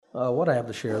What I have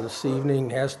to share this evening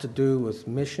has to do with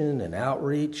mission and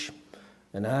outreach,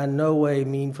 and I in no way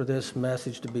mean for this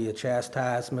message to be a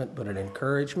chastisement, but an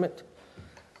encouragement.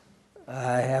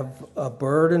 I have a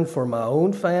burden for my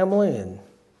own family and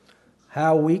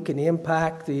how we can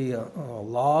impact the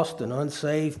lost and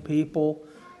unsaved people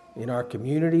in our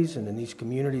communities and in these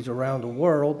communities around the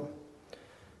world.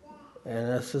 And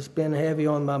this has been heavy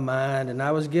on my mind, and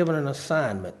I was given an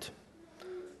assignment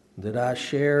that I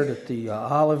shared at the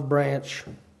Olive Branch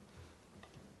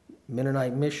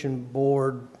Mennonite Mission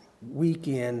Board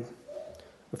weekend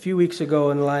a few weeks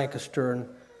ago in Lancaster, and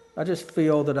I just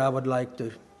feel that I would like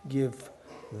to give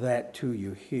that to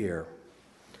you here.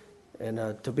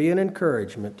 And to be an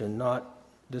encouragement and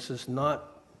this is not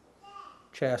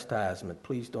chastisement.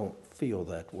 Please don't feel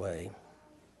that way.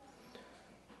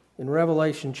 In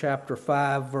Revelation chapter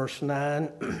 5, verse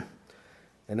 9,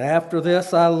 and after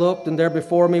this I looked, and there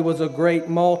before me was a great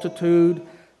multitude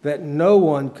that no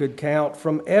one could count,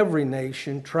 from every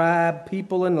nation, tribe,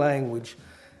 people, and language,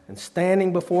 and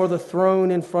standing before the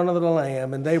throne in front of the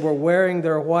Lamb, and they were wearing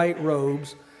their white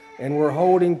robes and were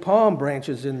holding palm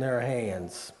branches in their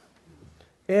hands.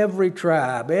 Every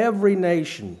tribe, every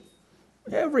nation,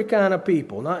 every kind of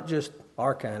people, not just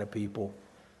our kind of people,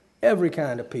 every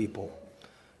kind of people.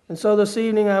 And so this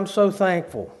evening I'm so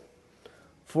thankful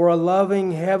for a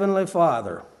loving Heavenly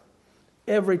Father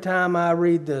every time I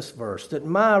read this verse, that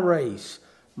my race,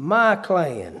 my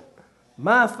clan,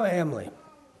 my family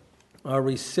are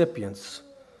recipients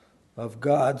of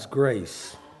God's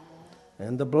grace.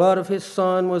 And the blood of His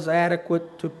Son was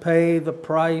adequate to pay the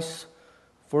price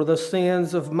for the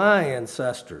sins of my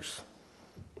ancestors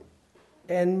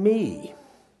and me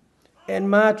and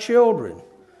my children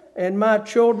and my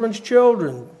children's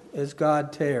children as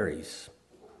God tarries.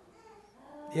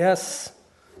 Yes,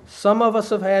 some of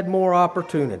us have had more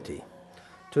opportunity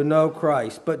to know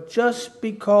Christ, but just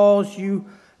because you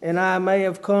and I may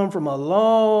have come from a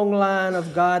long line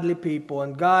of godly people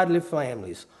and godly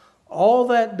families, all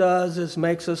that does is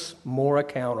makes us more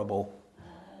accountable.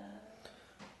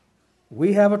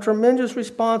 We have a tremendous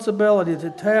responsibility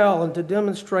to tell and to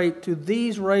demonstrate to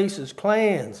these races,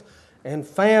 clans, and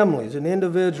families and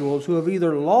individuals who have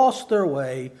either lost their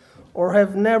way or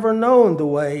have never known the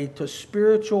way to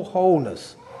spiritual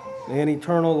wholeness and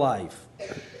eternal life.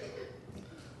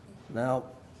 Now,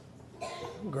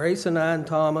 Grace and I and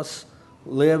Thomas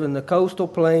live in the coastal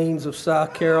plains of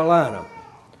South Carolina,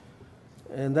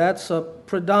 and that's a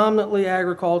predominantly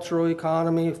agricultural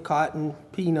economy of cotton,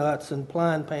 peanuts, and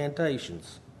pine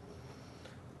plantations.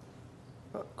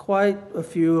 Quite a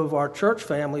few of our church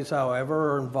families,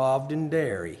 however, are involved in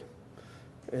dairy,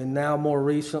 and now more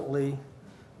recently,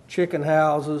 chicken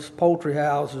houses, poultry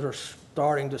houses are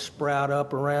starting to sprout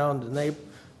up around the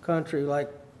country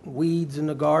like weeds in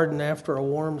the garden after a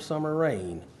warm summer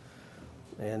rain.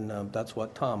 And that's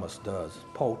what Thomas does,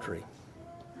 poultry.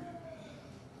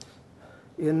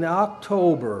 In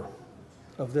October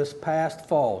of this past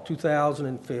fall,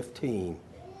 2015,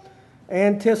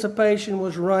 anticipation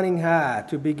was running high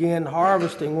to begin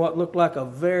harvesting what looked like a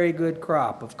very good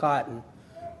crop of cotton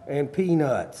and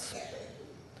peanuts.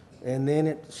 And then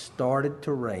it started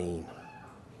to rain.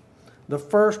 The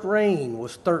first rain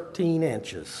was 13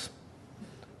 inches.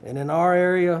 And in our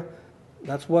area,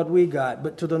 that's what we got.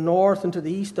 But to the north and to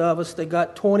the east of us, they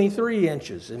got 23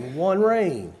 inches in one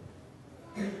rain.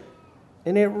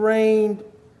 And it rained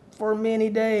for many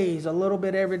days, a little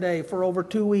bit every day. For over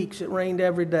 2 weeks, it rained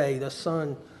every day. The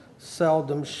sun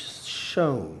seldom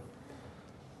shone.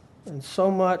 And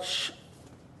so much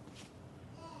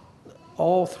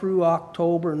all through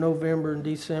October, November, and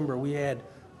December, we had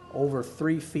over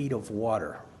 3 feet of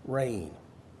water, rain.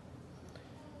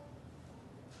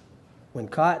 When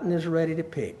cotton is ready to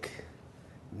pick,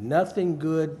 nothing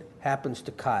good happens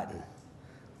to cotton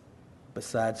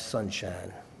besides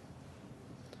sunshine.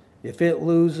 If it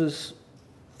loses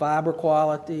fiber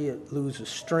quality, it loses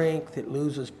strength, it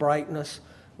loses brightness.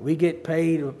 We get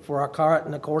paid for our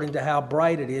cotton according to how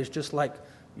bright it is, just like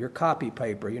your copy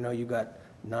paper. You know, you got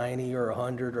 90 or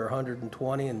 100 or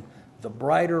 120, and the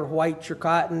brighter white your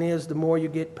cotton is, the more you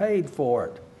get paid for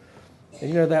it. And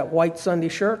you know that white Sunday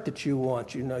shirt that you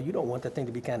want, you don't want that thing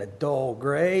to be kind of dull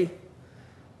gray.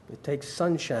 It takes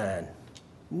sunshine.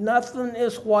 Nothing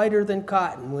is whiter than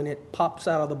cotton when it pops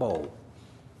out of the bowl.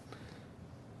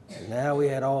 And now we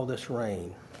had all this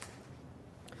rain.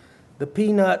 The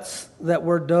peanuts that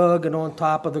were dug and on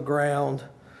top of the ground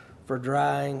for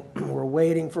drying were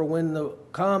waiting for when the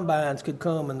combines could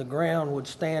come and the ground would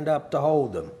stand up to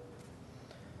hold them.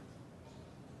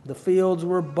 The fields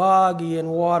were boggy and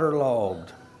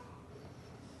waterlogged.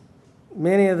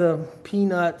 Many of the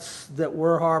peanuts that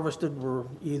were harvested were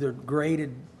either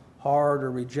graded hard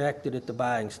or rejected at the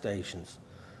buying stations.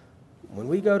 When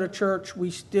we go to church,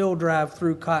 we still drive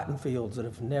through cotton fields that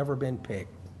have never been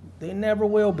picked. They never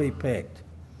will be picked.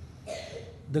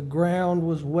 The ground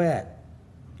was wet.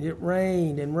 It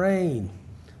rained and rained.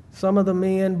 Some of the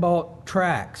men bought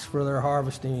tracks for their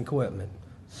harvesting equipment.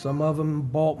 Some of them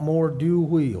bought more dual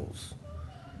wheels.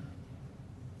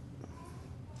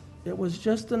 It was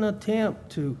just an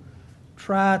attempt to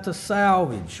try to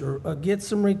salvage or get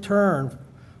some return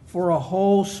for a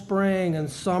whole spring and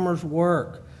summer's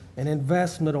work and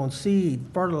investment on seed,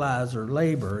 fertilizer,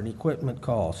 labor, and equipment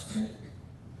costs.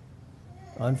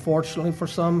 Unfortunately for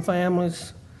some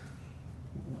families,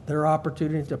 their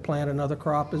opportunity to plant another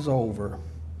crop is over.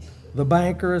 The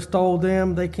banker has told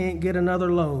them they can't get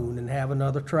another loan and have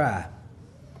another try.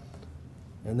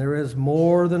 And there is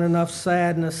more than enough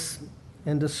sadness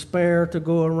and despair to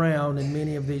go around in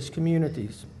many of these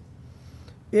communities.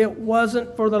 It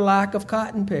wasn't for the lack of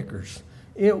cotton pickers.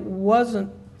 It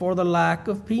wasn't for the lack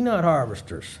of peanut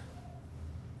harvesters.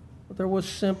 But there was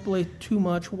simply too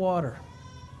much water.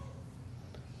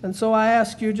 And so I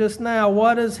ask you just now,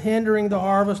 what is hindering the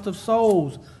harvest of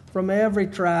souls from every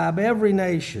tribe, every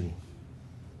nation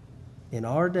in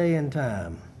our day and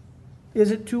time?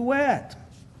 Is it too wet?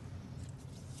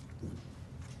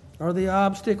 Are the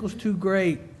obstacles too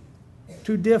great,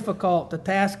 too difficult? The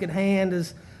task at hand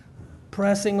is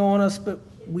pressing on us, but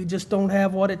we just don't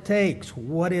have what it takes.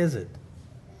 What is it?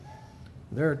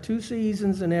 There are two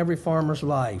seasons in every farmer's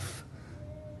life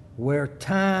where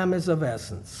time is of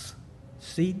essence: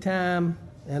 seed time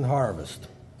and harvest.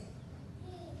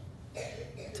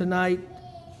 Tonight,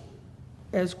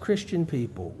 as Christian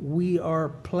people, we are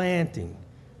planting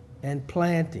and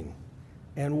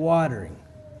watering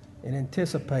in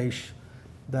anticipation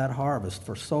that harvest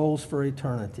for souls for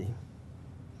eternity.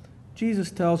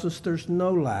 Jesus tells us there's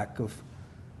no lack of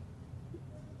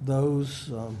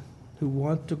those who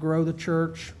want to grow the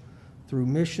church through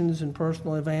missions and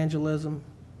personal evangelism.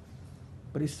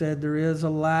 But he said there is a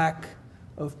lack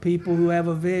of people who have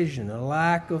a vision, a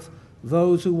lack of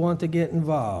those who want to get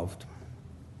involved.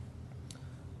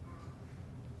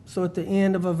 So at the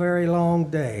end of a very long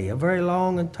day, a very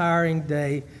long and tiring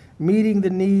day, meeting the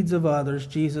needs of others,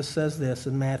 Jesus says this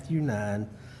in Matthew 9.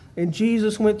 And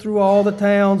Jesus went through all the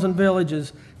towns and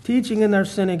villages, teaching in their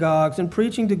synagogues and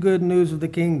preaching the good news of the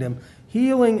kingdom,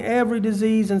 healing every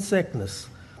disease and sickness.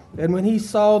 And when he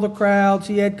saw the crowds,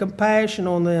 he had compassion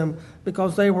on them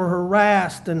because they were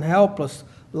harassed and helpless,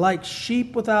 like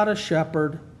sheep without a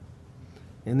shepherd.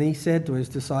 And he said to his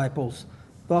disciples,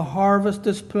 "The harvest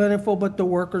is plentiful, but the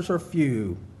workers are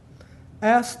few.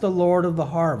 Ask the Lord of the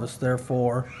harvest,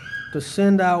 therefore, to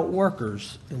send out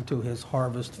workers into his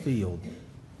harvest field."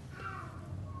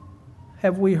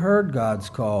 Have we heard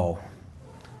God's call?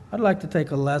 I'd like to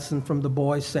take a lesson from the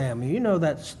boy Samuel. You know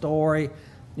that story,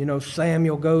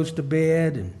 Samuel goes to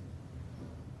bed and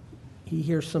he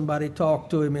hears somebody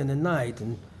talk to him in the night.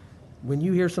 And when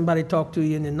you hear somebody talk to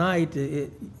you in the night,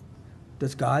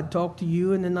 does God talk to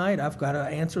you in the night? I've got to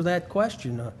answer that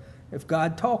question. If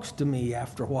God talks to me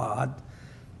after a while,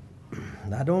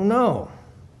 I don't know.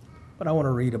 But I want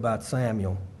to read about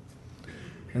Samuel.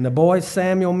 And the boy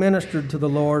Samuel ministered to the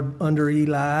Lord under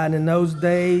Eli, and in those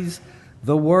days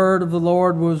the word of the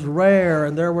Lord was rare,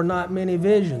 and there were not many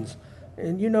visions.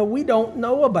 And we don't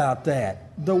know about that.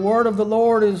 The word of the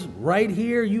Lord is right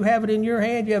here. You have it in your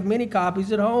hand. You have many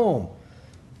copies at home.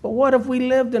 But what if we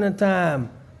lived in a time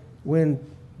when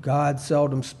God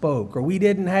seldom spoke, or we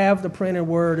didn't have the printed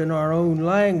word in our own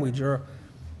language, or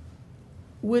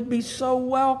we'd be so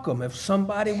welcome if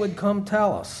somebody would come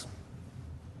tell us.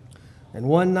 And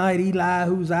one night Eli,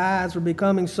 whose eyes were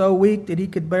becoming so weak that he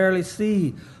could barely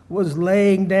see, was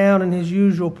laying down in his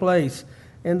usual place.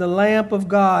 And the lamp of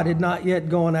God had not yet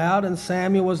gone out, and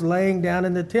Samuel was laying down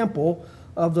in the temple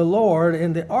of the Lord,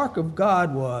 and the ark of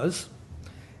God was.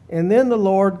 And then the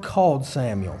Lord called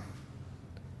Samuel.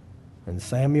 And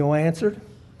Samuel answered,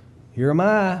 "Here am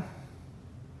I."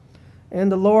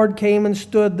 And the Lord came and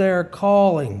stood there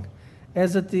calling,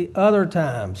 as at the other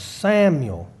times,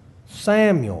 "Samuel,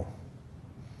 Samuel."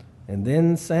 And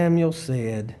then Samuel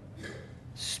said,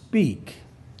 "Speak,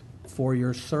 for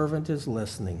your servant is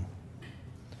listening."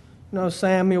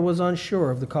 Samuel was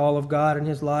unsure of the call of God in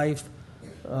his life.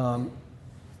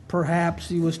 Perhaps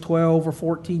he was 12 or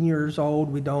 14 years old.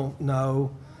 We don't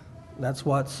know. That's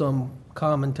what some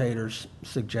commentators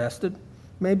suggested.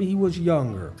 Maybe he was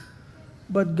younger.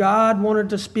 But God wanted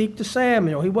to speak to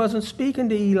Samuel. He wasn't speaking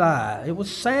to Eli. It was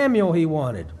Samuel he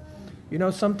wanted.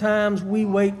 Sometimes we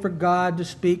wait for God to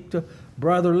speak to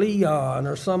Brother Leon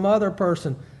or some other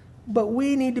person. But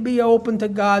we need to be open to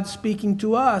God speaking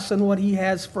to us and what He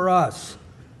has for us.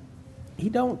 He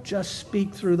don't just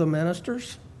speak through the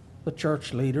ministers, the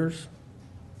church leaders.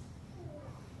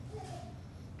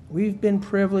 We've been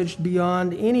privileged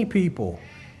beyond any people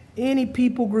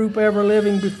group ever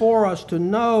living before us to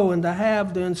know and to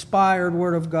have the inspired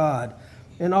Word of God.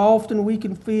 And often we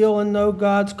can feel and know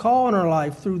God's call in our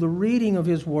life through the reading of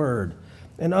His Word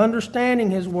and understanding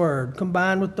His Word,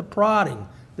 combined with the prodding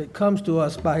that comes to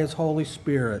us by His Holy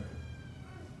Spirit.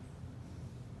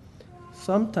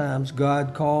 Sometimes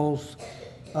God calls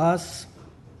us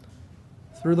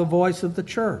through the voice of the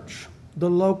church, the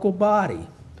local body,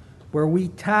 where we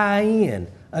tie in,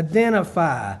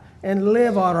 identify, and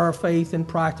live out our faith in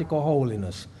practical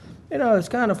holiness. You know, it's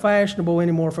kind of fashionable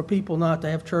anymore for people not to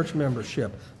have church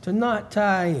membership, to not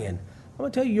tie in. I'm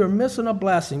going to tell you, you're missing a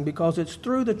blessing, because it's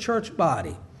through the church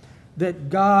body that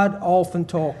God often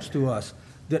talks to us,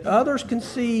 that others can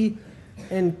see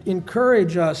and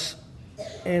encourage us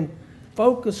and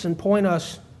focus and point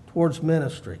us towards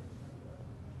ministry.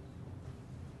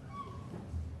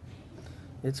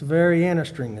 It's very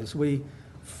interesting as we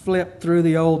flip through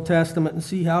the Old Testament and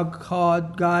see how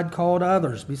God called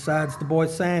others besides the boy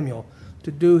Samuel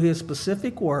to do His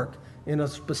specific work in a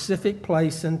specific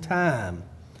place and time.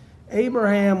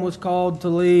 Abraham was called to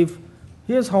leave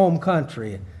his home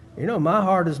country. You know, my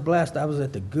heart is blessed. I was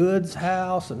at the Goods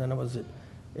house, and then I was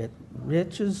at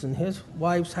Rich's and his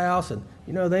wife's house, and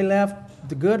you know, they left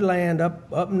the good land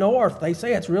up north. They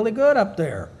say it's really good up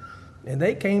there, and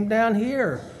they came down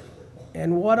here.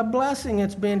 And what a blessing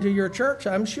it's been to your church,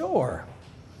 I'm sure.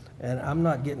 And I'm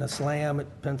not getting a slam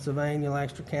at Pennsylvania,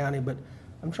 Lancaster County, but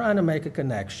I'm trying to make a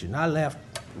connection. I left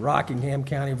Rockingham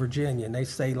County, Virginia, and they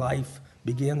say life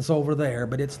begins over there,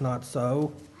 but it's not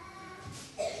so.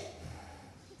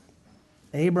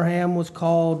 Abraham was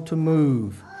called to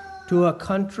move to a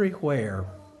country where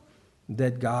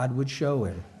that God would show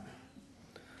him.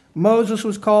 Moses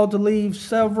was called to leave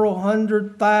several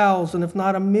 100,000, if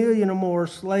not 1 million or more,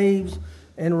 slaves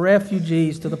and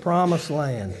refugees to the promised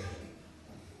land.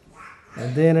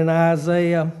 And then in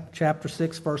Isaiah chapter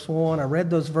 6, verse 1, I read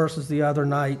those verses the other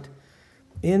night.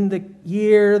 In the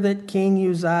year that King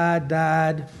Uzziah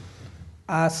died,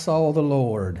 I saw the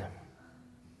Lord.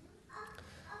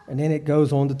 And then it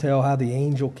goes on to tell how the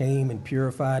angel came and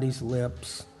purified his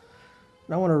lips.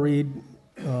 And I want to read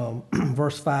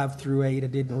verse 5 through 8. I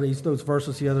didn't read those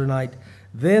verses the other night.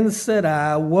 Then said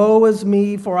I, woe is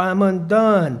me, for I am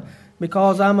undone,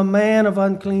 because I am a man of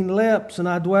unclean lips, and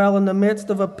I dwell in the midst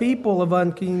of a people of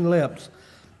unclean lips.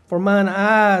 For mine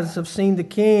eyes have seen the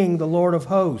King, the Lord of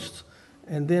hosts.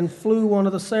 And then flew one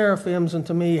of the seraphims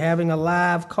unto me, having a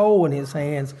live coal in his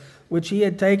hands, which he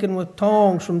had taken with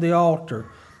tongs from the altar.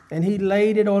 And he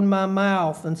laid it on my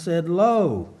mouth, and said,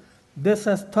 Lo, this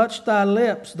has touched thy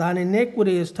lips, thine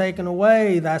iniquity is taken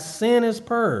away, thy sin is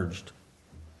purged.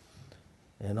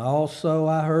 And also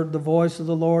I heard the voice of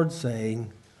the Lord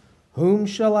saying, Whom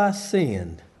shall I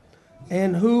send?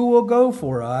 And who will go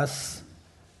for us?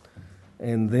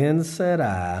 And then said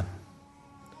I,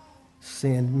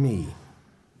 Send me.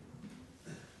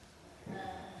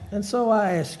 And so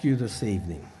I ask you this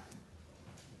evening,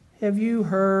 have you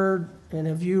heard and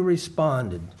have you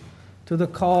responded to the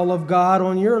call of God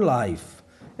on your life?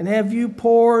 And have you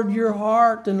poured your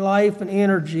heart and life and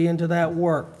energy into that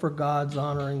work for God's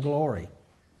honor and glory?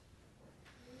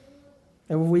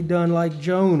 Have we done like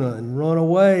Jonah and run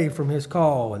away from his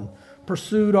call and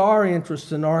pursued our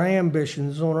interests and our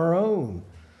ambitions on our own?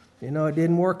 You know, it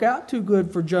didn't work out too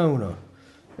good for Jonah.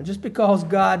 And just because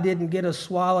God didn't get us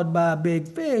swallowed by a big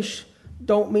fish,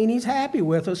 don't mean He's happy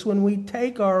with us when we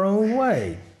take our own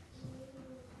way.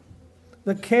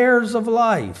 The cares of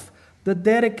life, the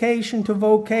dedication to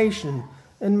vocation,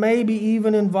 and maybe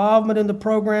even involvement in the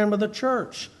program of the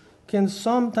church can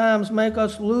sometimes make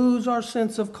us lose our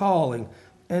sense of calling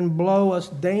and blow us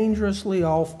dangerously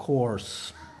off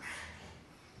course.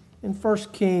 In 1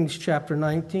 Kings chapter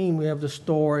 19, we have the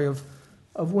story of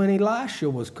when Elisha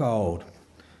was called.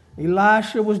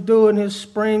 Elisha was doing his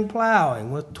spring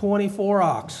plowing with 24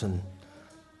 oxen.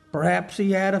 Perhaps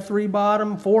he had a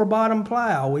 4-bottom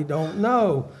plow. We don't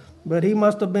know. But he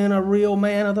must have been a real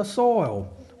man of the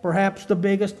soil. Perhaps the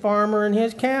biggest farmer in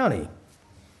his county.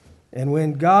 And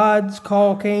when God's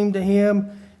call came to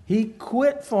him, he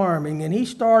quit farming and he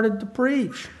started to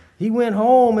preach. He went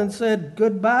home and said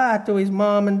goodbye to his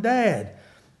mom and dad.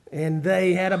 And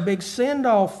they had a big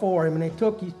send-off for him. And they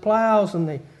took his plows and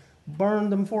they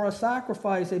burned them for a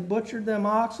sacrifice. They butchered them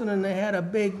oxen and they had a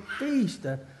big feast.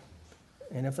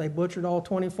 And if they butchered all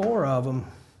 24 of them,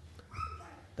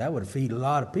 that would feed a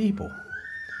lot of people.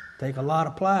 Take a lot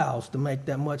of plows to make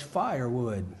that much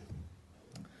firewood.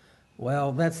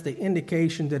 Well, that's the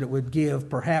indication that it would give.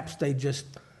 Perhaps they just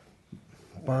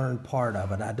burned part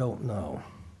of it. I don't know.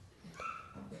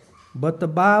 But the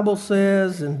Bible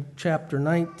says in chapter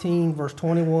 19, verse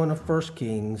 21 of 1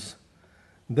 Kings,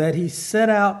 that he set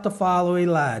out to follow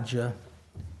Elijah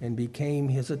and became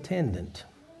his attendant.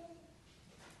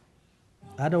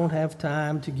 I don't have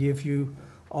time to give you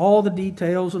all the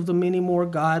details of the many more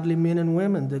godly men and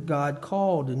women that God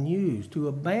called and used to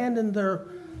abandon their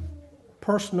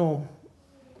personal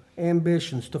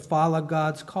ambitions to follow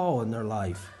God's call in their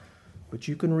life. But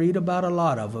you can read about a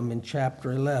lot of them in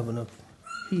chapter 11 of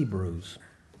Hebrews.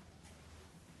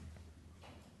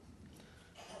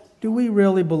 Do we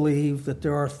really believe that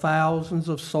there are thousands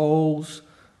of souls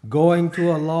going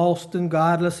to a lost and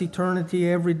godless eternity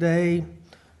every day?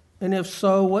 And if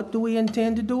so, what do we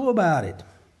intend to do about it?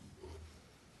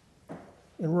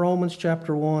 In Romans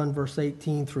chapter 1, verse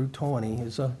 18 through 20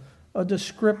 is a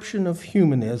description of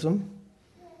humanism.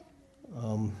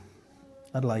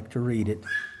 I'd like to read it.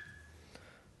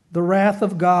 The wrath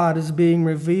of God is being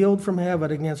revealed from heaven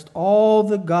against all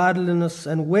the godliness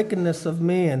and wickedness of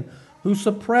men who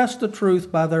suppress the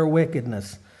truth by their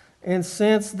wickedness. And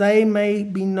since they may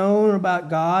be known about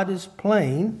God is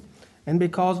plain, and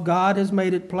because God has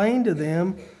made it plain to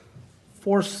them,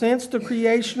 for since the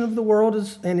creation of the world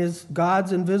and his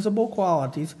God's invisible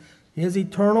qualities, his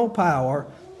eternal power,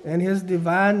 and his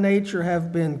divine nature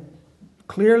have been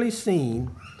clearly seen,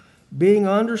 being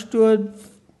understood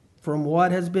from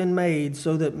what has been made,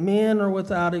 so that men are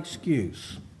without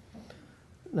excuse.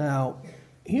 Now,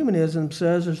 humanism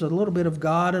says there's a little bit of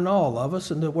God in all of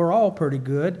us and that we're all pretty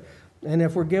good, and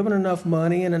if we're given enough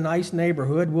money in a nice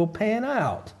neighborhood, we'll pan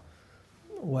out.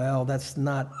 Well, that's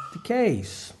not the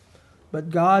case. But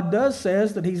God does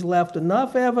says that he's left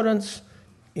enough evidence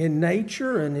in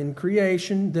nature and in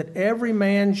creation that every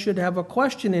man should have a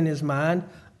question in his mind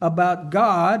about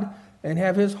God and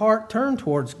have his heart turned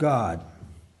towards God.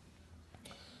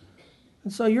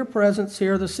 And so your presence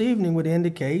here this evening would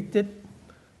indicate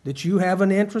that you have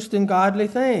an interest in godly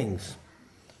things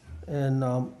and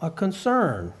a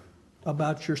concern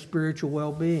about your spiritual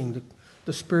well-being,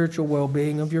 the spiritual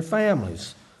well-being of your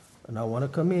families. And I want to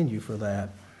commend you for that.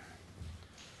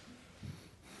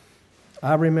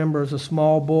 I remember as a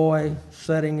small boy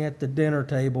sitting at the dinner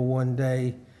table one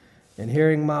day and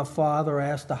hearing my father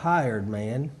ask the hired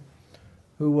man,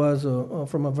 who was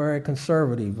from a very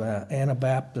conservative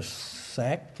Anabaptist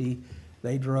sect.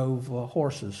 They drove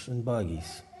horses and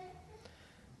buggies.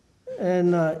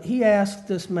 And he asked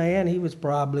this man, he was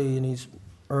probably in his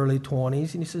early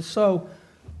 20s, and he says, so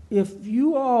if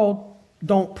you all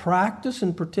don't practice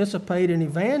and participate in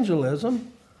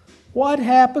evangelism, what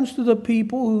happens to the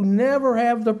people who never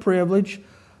have the privilege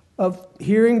of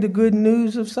hearing the good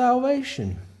news of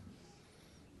salvation?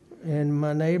 And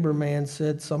my neighbor man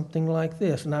said something like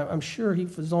this, and I'm sure he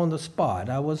was on the spot.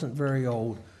 I wasn't very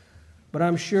old, but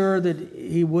I'm sure that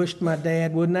he wished my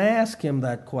dad wouldn't ask him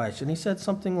that question. He said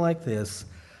something like this,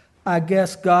 I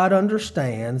guess God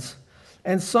understands,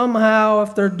 and somehow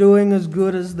if they're doing as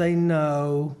good as they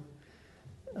know,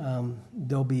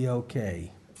 they'll be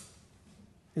okay.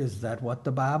 Is that what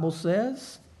the Bible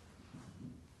says?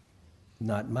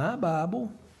 Not my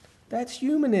Bible. That's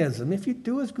humanism. If you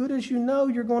do as good as you know,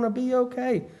 you're going to be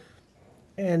okay.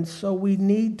 And so we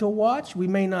need to watch. We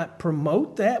may not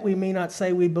promote that. We may not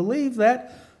say we believe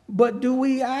that. But do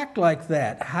we act like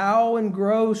that? How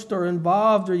engrossed or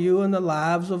involved are you in the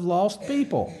lives of lost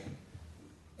people?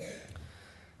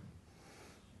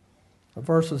 The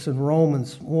verses in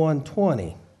Romans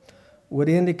 1:20 would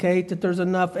indicate that there's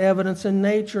enough evidence in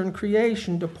nature and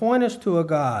creation to point us to a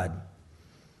God.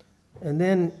 And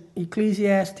then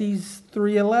Ecclesiastes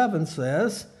 3:11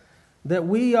 says that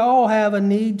we all have a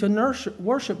need to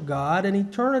worship God, and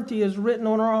eternity is written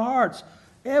on our hearts.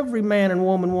 Every man and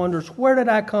woman wonders, where did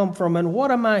I come from and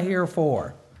what am I here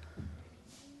for?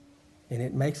 And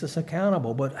it makes us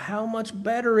accountable. But how much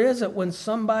better is it when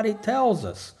somebody tells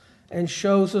us and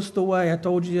shows us the way? I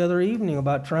told you the other evening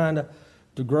about trying to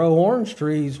grow orange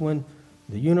trees when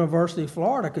the University of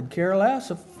Florida could care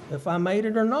less if I made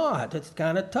it or not. It's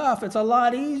kind of tough. It's a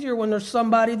lot easier when there's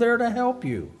somebody there to help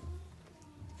you.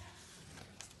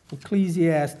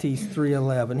 Ecclesiastes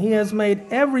 3:11. He has made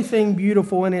everything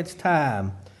beautiful in its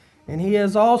time, and he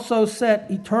has also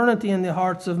set eternity in the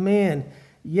hearts of men,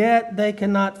 yet they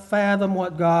cannot fathom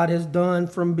what God has done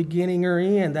from beginning or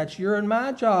end. That's your and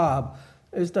my job,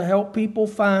 is to help people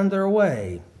find their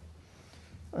way.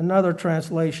 Another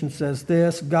translation says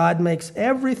this, God makes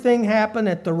everything happen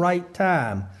at the right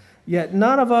time, Yet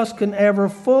none of us can ever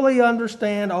fully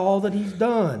understand all that He's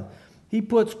done. He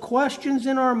puts questions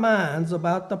in our minds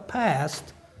about the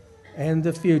past and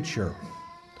the future.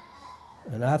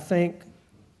 And I think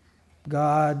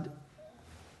God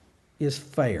is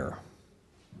fair.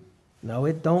 No,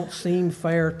 it don't seem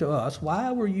fair to us.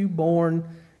 Why were you born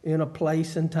in a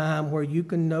place and time where you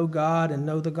can know God and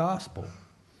know the gospel,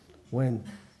 when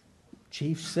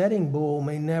Chief Sitting Bull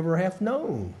may never have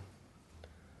known?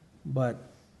 But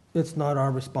it's not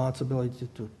our responsibility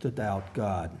to doubt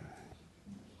God.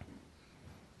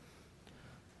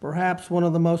 Perhaps one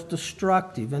of the most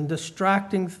destructive and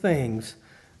distracting things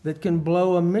that can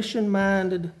blow a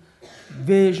mission-minded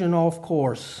vision off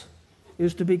course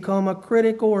is to become a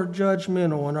critical or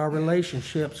judgmental in our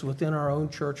relationships within our own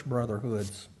church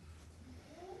brotherhoods.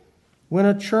 When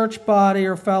a church body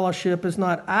or fellowship is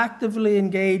not actively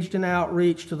engaged in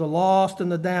outreach to the lost and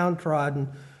the downtrodden,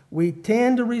 we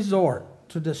tend to resort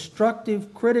to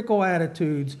destructive, critical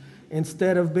attitudes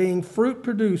instead of being fruit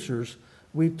producers.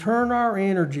 We turn our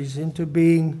energies into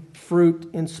being fruit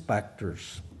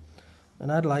inspectors.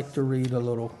 And I'd like to read a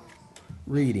little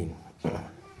reading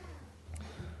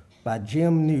by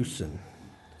Jim Newsom,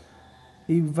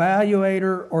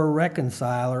 evaluator or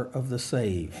reconciler of the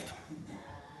saved.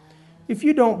 If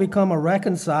you don't become a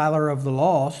reconciler of the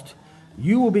lost,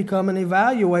 you will become an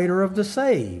evaluator of the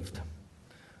saved.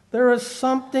 There is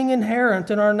something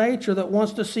inherent in our nature that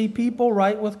wants to see people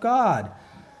right with God.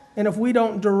 And if we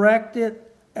don't direct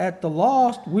it at the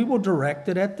lost, we will direct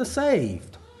it at the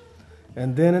saved.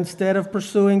 And then instead of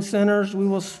pursuing sinners, we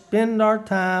will spend our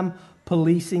time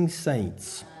policing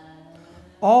saints.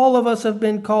 All of us have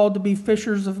been called to be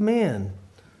fishers of men.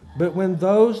 But when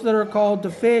those that are called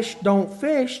to fish don't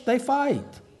fish, they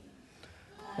fight.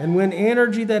 And when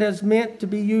energy that is meant to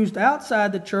be used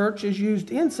outside the church is used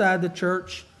inside the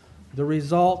church, the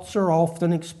results are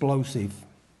often explosive.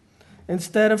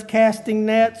 Instead of casting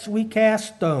nets, we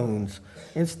cast stones.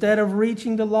 Instead of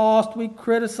reaching the lost, we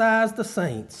criticize the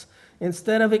saints.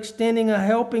 Instead of extending a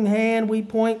helping hand, we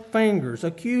point fingers,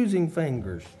 accusing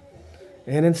fingers.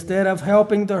 And instead of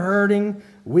helping the hurting,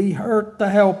 we hurt the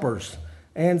helpers.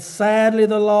 And sadly,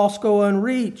 the lost go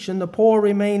unreached, and the poor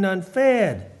remain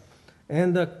unfed,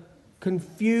 and the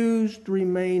confused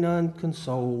remain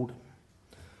unconsoled.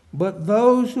 But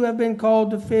those who have been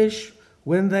called to fish,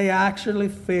 when they actually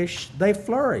fish, they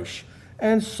flourish,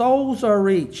 and souls are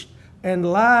reached,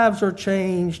 and lives are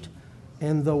changed,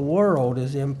 and the world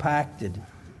is impacted.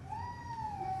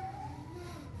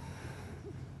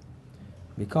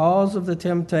 Because of the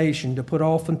temptation to put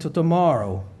off until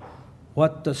tomorrow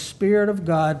what the Spirit of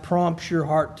God prompts your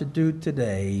heart to do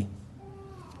today,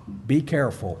 be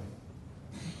careful.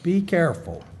 Be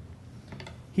careful.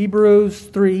 Hebrews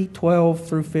 3:12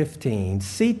 through 15.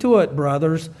 See to it,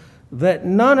 brothers, that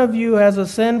none of you has a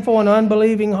sinful and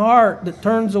unbelieving heart that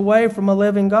turns away from a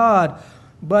living God,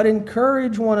 but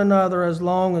encourage one another as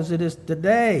long as it is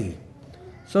today,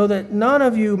 so that none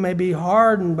of you may be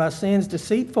hardened by sin's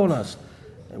deceitfulness.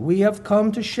 We have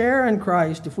come to share in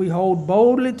Christ if we hold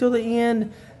boldly to the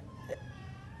end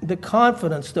the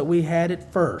confidence that we had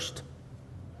at first.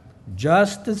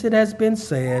 Just as it has been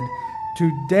said,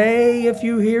 today if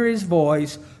you hear His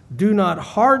voice, do not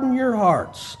harden your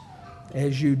hearts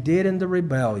as you did in the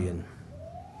rebellion.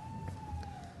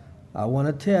 I want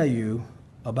to tell you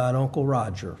about Uncle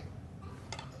Roger.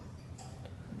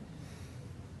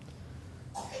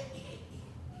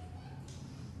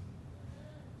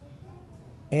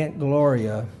 Aunt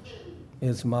Gloria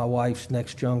is my wife's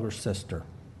next younger sister.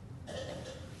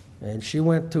 And she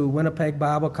went to Winnipeg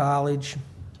Bible College,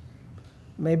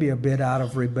 maybe a bit out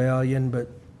of rebellion, but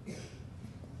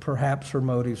perhaps her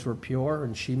motives were pure,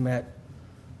 and she met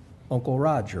Uncle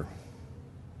Roger.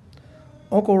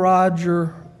 Uncle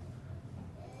Roger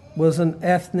was an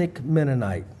ethnic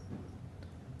Mennonite.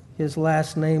 His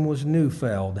last name was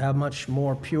Neufeld. How much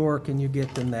more pure can you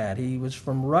get than that? He was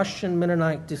from Russian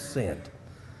Mennonite descent.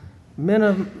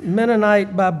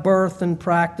 Mennonite by birth and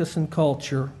practice and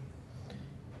culture,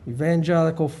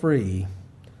 evangelical free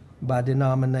by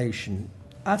denomination.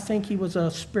 I think he was a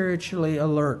spiritually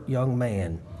alert young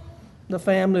man. The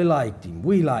family liked him.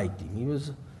 We liked him. He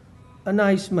was a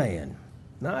nice man.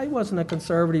 Now, he wasn't a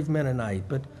conservative Mennonite,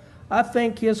 but I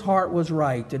think his heart was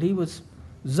right, that he was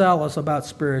zealous about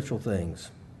spiritual things.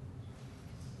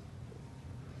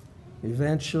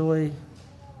 Eventually,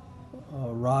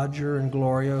 Roger and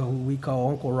Gloria, who we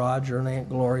call Uncle Roger and Aunt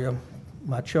Gloria,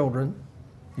 my children,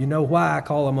 you know why I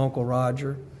call them Uncle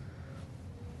Roger.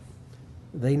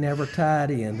 They never tied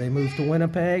in. They moved to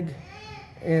Winnipeg,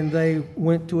 and they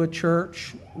went to a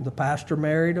church. The pastor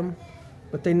married them,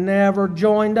 but they never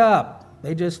joined up.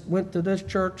 They just went to this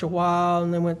church a while,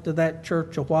 and they went to that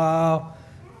church a while,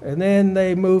 and then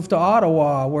they moved to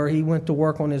Ottawa, where he went to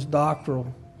work on his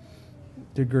doctoral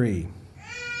degree.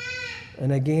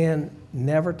 And again,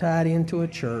 never tied into a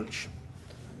church.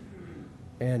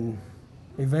 And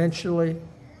eventually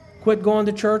quit going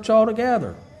to church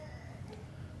altogether.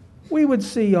 We would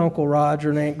see Uncle Roger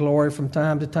and Aunt Gloria from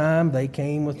time to time. They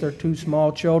came with their 2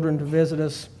 small children to visit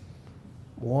us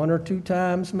 1 or 2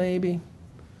 times maybe.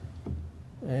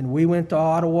 And we went to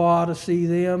Ottawa to see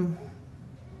them.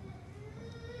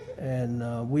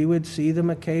 And we would see them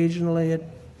occasionally at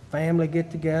family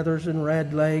get-togethers in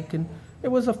Red Lake. And it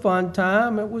was a fun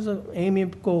time. It was an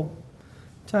amiable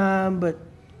time. But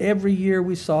every year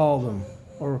we saw them,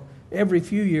 or every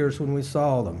few years when we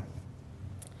saw them,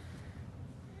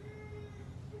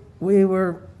 we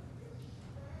were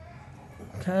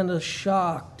kind of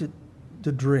shocked at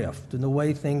the drift and the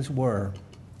way things were.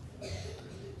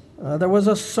 There was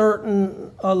a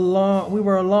certain alarm. We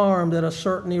were alarmed at a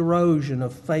certain erosion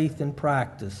of faith and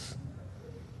practice.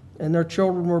 And their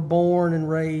children were born and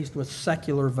raised with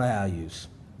secular values.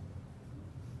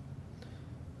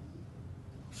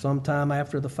 Sometime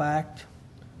after the fact,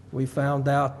 we found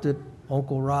out that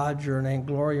Uncle Roger and Aunt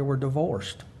Gloria were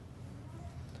divorced.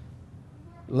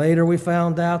 Later, we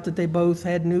found out that they both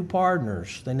had new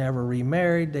partners. They never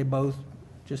remarried. They both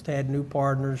just had new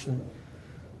partners and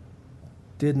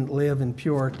didn't live in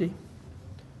purity.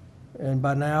 And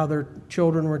by now, their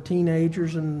children were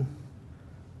teenagers, and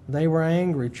they were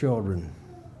angry children.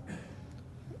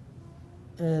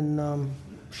 And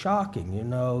shocking, you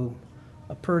know,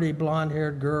 a pretty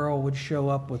blonde-haired girl would show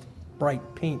up with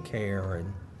bright pink hair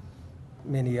and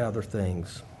many other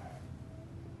things.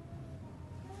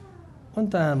 One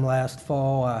time last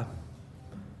fall,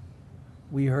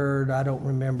 we heard, I don't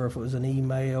remember if it was an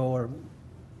email or,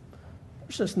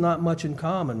 there's just not much in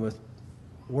common with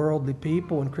worldly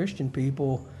people and Christian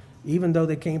people, even though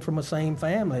they came from the same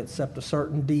family, except a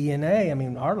certain DNA. I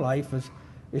mean, our life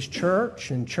is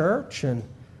church and church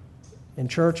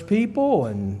people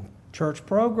and church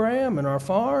program and our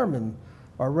farm and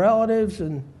our relatives,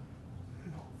 and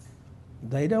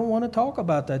they don't want to talk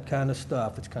about that kind of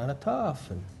stuff. It's kind of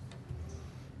tough. And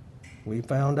we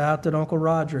found out that Uncle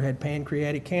Roger had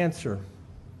pancreatic cancer.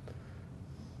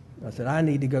 I said, I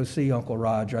need to go see Uncle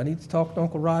Roger. I need to talk to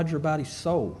Uncle Roger about his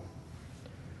soul.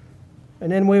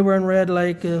 And then we were in Red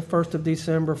Lake 1st of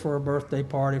December for a birthday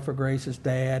party for Grace's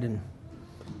dad, and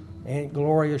Aunt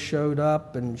Gloria showed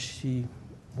up, and she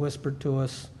whispered to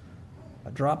us,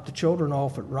 I dropped the children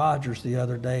off at Rogers the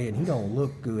other day, and he don't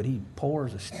look good. He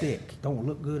pours a stick. He don't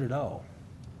look good at all.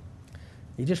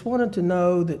 He just wanted to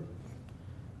know that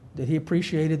he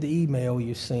appreciated the email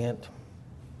you sent,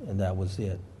 and that was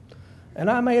it. And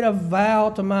I made a vow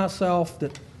to myself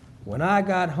that when I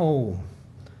got home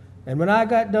and when I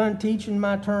got done teaching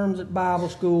my terms at Bible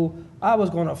school, I was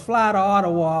going to fly to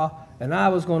Ottawa and I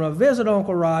was going to visit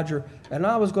Uncle Roger and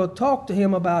I was going to talk to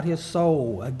him about his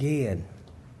soul again.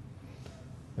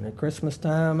 And at Christmas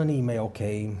time, an email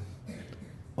came.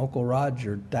 Uncle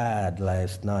Roger died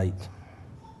last night.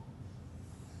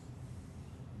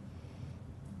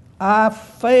 I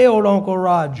failed Uncle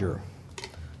Roger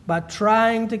by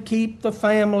trying to keep the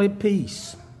family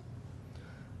peace.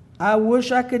 I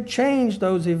wish I could change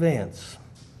those events.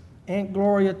 Aunt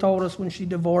Gloria told us when she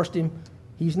divorced him,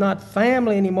 he's not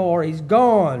family anymore, he's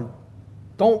gone.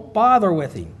 Don't bother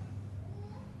with him.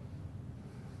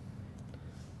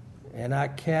 And I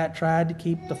tried to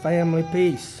keep the family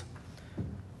peace.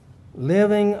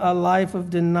 Living a life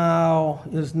of denial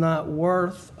is not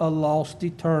worth a lost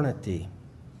eternity.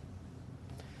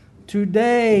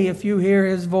 Today, if you hear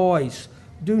his voice,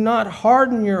 do not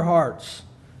harden your hearts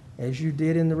as you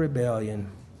did in the rebellion.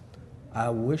 I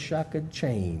wish I could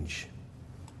change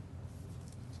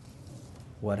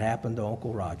what happened to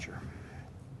Uncle Roger.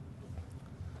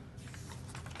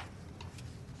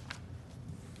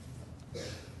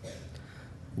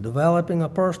 Developing a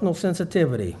personal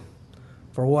sensitivity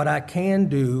for what I can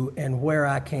do and where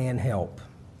I can help.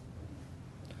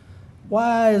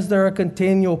 Why is there a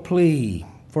continual plea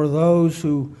for those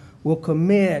who will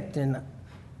commit and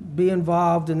be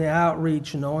involved in the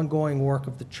outreach and ongoing work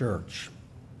of the church?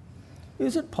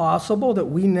 Is it possible that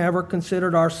we never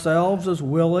considered ourselves as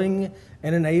willing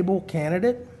and an able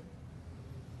candidate?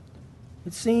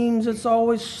 It seems it's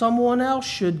always someone else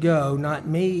should go, not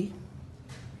me.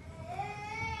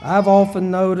 I've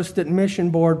often noticed that mission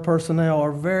board personnel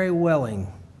are very willing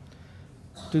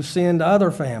to send other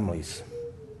families,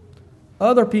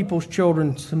 other people's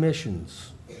children to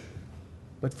missions,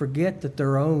 but forget that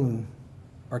their own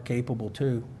are capable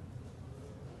too.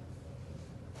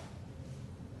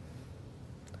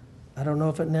 I don't know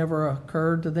if it never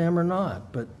occurred to them or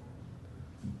not, but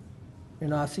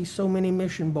I see so many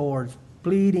mission boards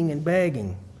pleading and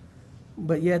begging,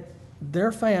 but yet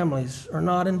their families are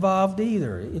not involved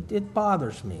either. It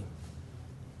bothers me.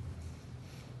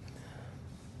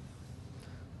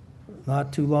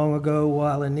 Not too long ago,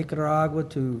 while in Nicaragua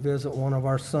to visit one of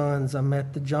our sons, I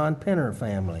met the John Penner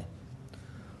family.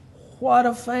 What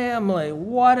a family!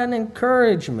 What an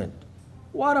encouragement!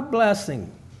 What a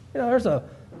blessing! There's a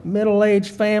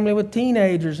middle-aged family with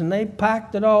teenagers, and they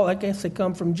packed it all. I guess they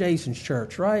come from Jason's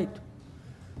church, right?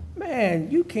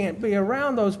 Man, you can't be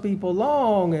around those people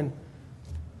long, and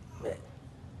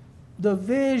the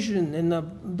vision and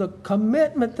the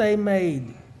commitment they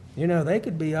made. They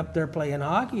could be up there playing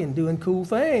hockey and doing cool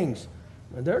things.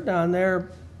 And they're down there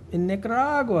in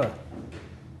Nicaragua.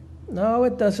 No,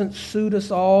 it doesn't suit us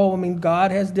all.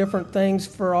 God has different things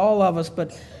for all of us.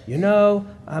 But,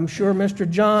 I'm sure Mr.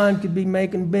 John could be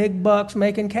making big bucks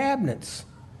making cabinets.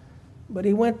 But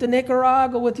he went to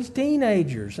Nicaragua with his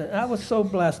teenagers. And I was so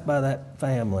blessed by that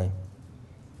family.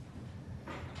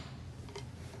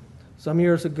 Some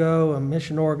years ago, a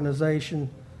mission organization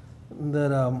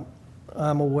that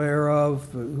I'm aware of,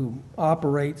 who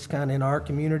operates kind of in our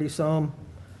community some,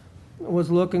 was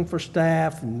looking for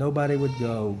staff, and nobody would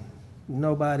go.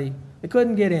 Nobody. They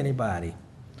couldn't get anybody.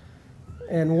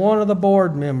 And one of the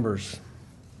board members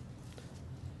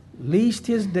leased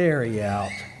his dairy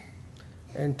out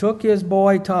and took his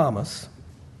boy Thomas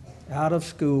out of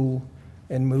school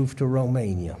and moved to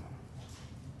Romania.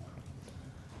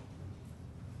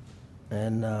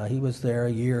 And he was there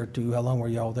a year or two. How long were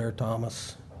y'all there,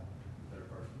 Thomas?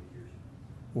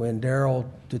 When Daryl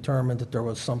determined that there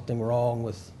was something wrong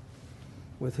with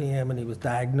him, and he was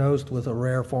diagnosed with a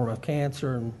rare form of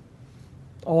cancer, and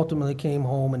ultimately came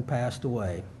home and passed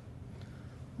away.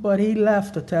 But he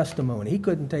left a testimony. He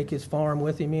couldn't take his farm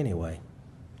with him anyway.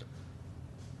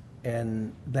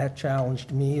 And that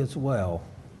challenged me as well.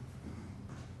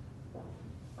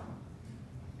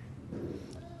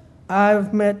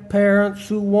 I've met parents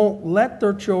who won't let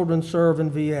their children serve in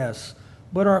VS,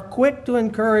 but are quick to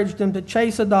encourage them to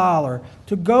chase a dollar,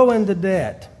 to go into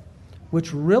debt,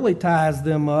 which really ties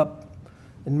them up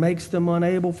and makes them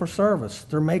unable for service.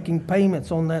 They're making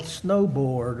payments on that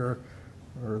snowboard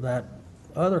or that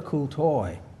other cool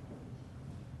toy.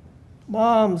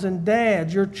 Moms and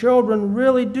dads, your children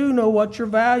really do know what your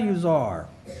values are.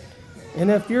 And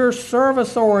if you're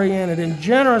service-oriented and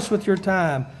generous with your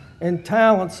time and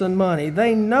talents and money,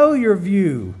 they know your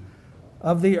view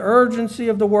of the urgency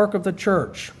of the work of the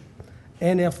church,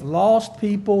 and if lost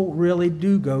people really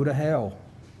do go to hell.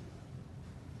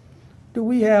 Do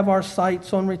we have our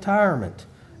sights on retirement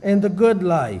and the good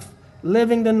life,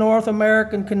 living the North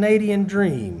American Canadian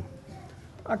dream?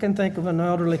 I can think of an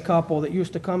elderly couple that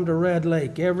used to come to Red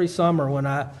Lake every summer when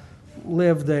I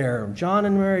lived there. John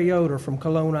and Mary Yoder from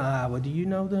Kelowna, Iowa. Do you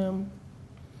know them?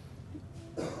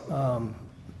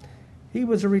 He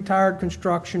was a retired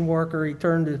construction worker. He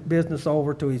turned his business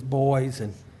over to his boys,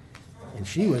 and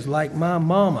she was like my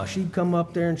mama. She'd come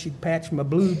up there and she'd patch my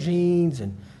blue jeans,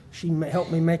 and she helped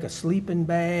me make a sleeping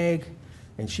bag,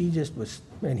 and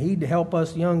and he'd help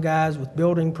us young guys with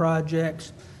building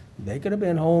projects. They could have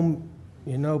been home,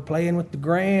 playing with the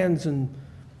grands and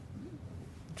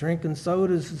drinking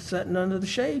sodas and sitting under the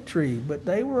shade tree, but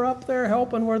they were up there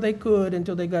helping where they could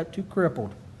until they got too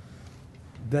crippled.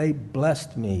 They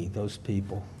blessed me, those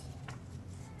people.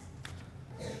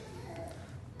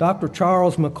 Dr.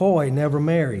 Charles McCoy never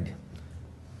married.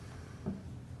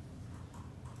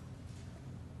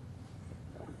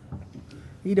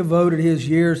 He devoted his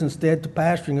years instead to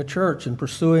pastoring a church and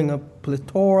pursuing a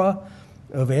plethora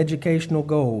of educational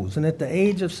goals. And at the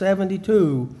age of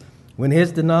 72, when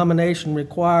his denomination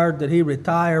required that he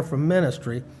retire from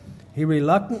ministry, he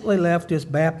reluctantly left his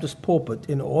Baptist pulpit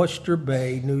in Oyster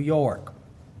Bay, New York.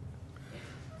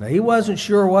 Now, he wasn't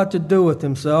sure what to do with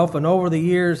himself, and over the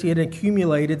years he had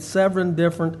accumulated 7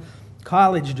 different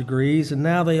college degrees, and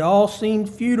now they all seemed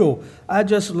futile. I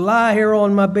just lie here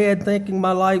on my bed thinking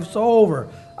my life's over.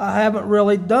 I haven't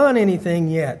really done anything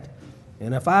yet.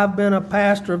 And if I've been a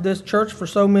pastor of this church for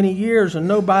so many years and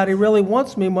nobody really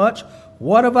wants me much,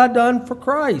 what have I done for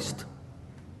Christ?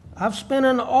 I've spent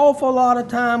an awful lot of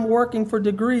time working for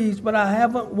degrees, but I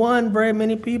haven't won very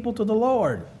many people to the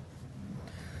Lord.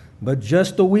 But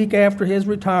just a week after his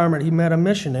retirement, he met a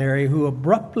missionary who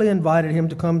abruptly invited him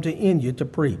to come to India to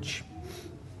preach.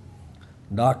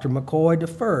 Dr. McCoy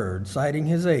deferred, citing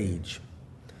his age.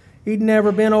 He'd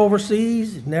never been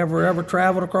overseas, he'd never ever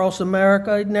traveled across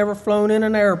America, he'd never flown in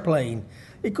an airplane.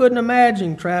 He couldn't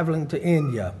imagine traveling to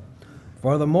India.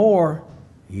 Furthermore,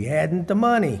 he hadn't the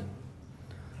money.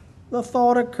 The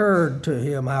thought occurred to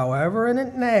him, however, and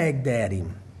it nagged at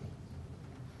him.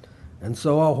 And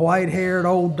so a white-haired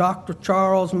old Dr.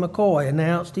 Charles McCoy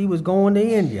announced he was going to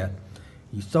India.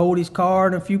 He sold his car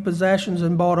and a few possessions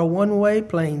and bought a one-way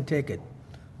plane ticket.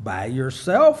 By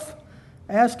yourself?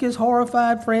 Asked his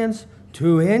horrified friends.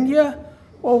 To India?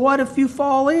 Well, what if you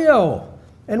fall ill?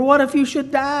 And what if you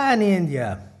should die in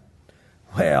India?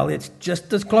 Well, it's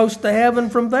just as close to heaven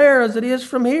from there as it is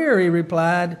from here, he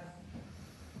replied.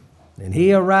 And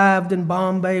he arrived in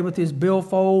Bombay with his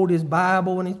billfold, his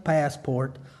Bible, and his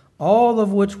passport, all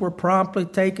of which were promptly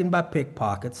taken by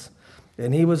pickpockets,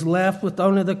 and he was left with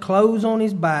only the clothes on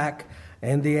his back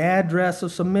and the address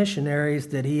of some missionaries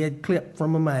that he had clipped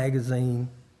from a magazine.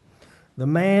 The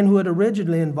man who had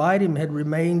originally invited him had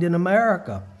remained in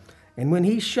America, and when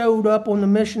he showed up on the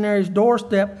missionaries'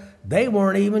 doorstep, they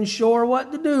weren't even sure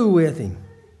what to do with him.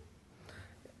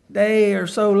 A day or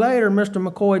so later, Mr.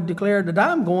 McCoy declared that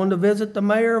I'm going to visit the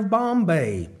mayor of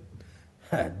Bombay.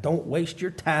 Don't waste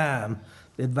your time,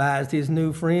 advised his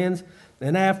new friends,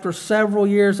 and after several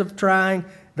years of trying,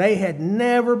 they had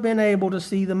never been able to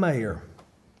see the mayor.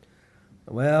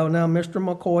 Well, now Mr.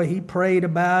 McCoy, he prayed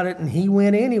about it, and he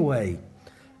went anyway.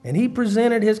 And he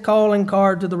presented his calling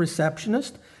card to the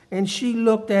receptionist, and she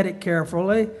looked at it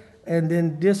carefully and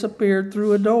then disappeared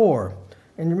through a door.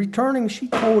 And returning, she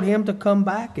told him to come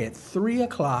back at 3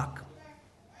 o'clock.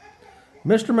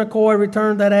 Mr. McCoy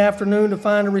returned that afternoon to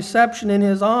find a reception in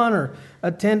his honor,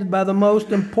 attended by the most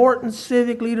important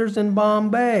civic leaders in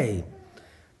Bombay.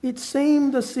 It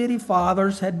seemed the city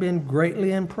fathers had been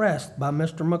greatly impressed by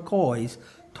Mr. McCoy's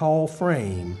tall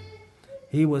frame.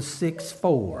 He was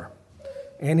 6'4",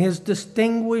 and his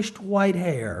distinguished white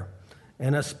hair,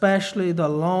 and especially the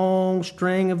long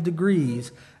string of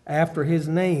degrees after his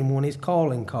name on his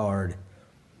calling card.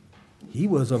 He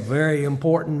was a very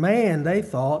important man, they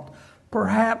thought,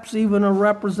 perhaps even a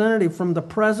representative from the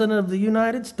President of the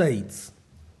United States.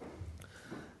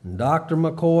 Dr.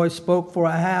 McCoy spoke for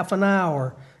a half an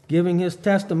hour, giving his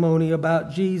testimony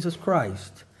about Jesus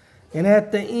Christ. And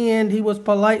at the end, he was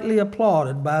politely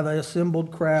applauded by the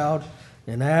assembled crowd,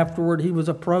 and afterward he was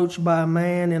approached by a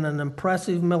man in an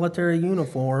impressive military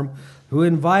uniform who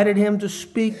invited him to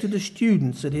speak to the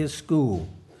students at his school.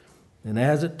 And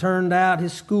as it turned out,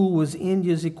 his school was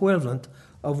India's equivalent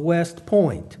of West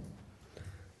Point.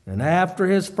 And after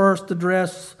his first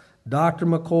address, Dr.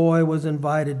 McCoy was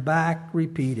invited back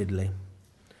repeatedly.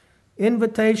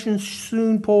 Invitations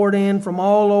soon poured in from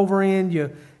all over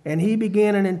India, and he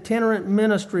began an itinerant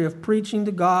ministry of preaching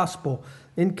the gospel.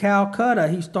 In Calcutta,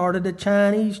 he started a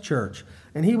Chinese church,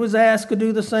 and he was asked to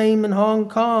do the same in Hong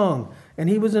Kong, and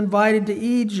he was invited to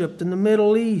Egypt and the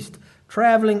Middle East,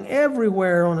 traveling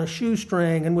everywhere on a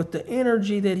shoestring and with the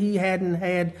energy that he hadn't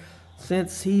had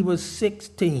since he was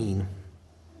 16.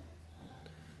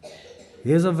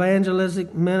 His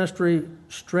evangelistic ministry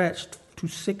stretched to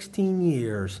 16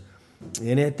 years,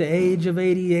 and at the age of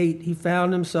 88, he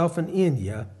found himself in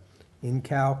India, in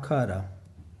Calcutta.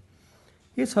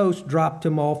 His host dropped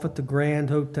him off at the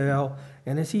Grand Hotel,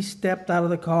 and as he stepped out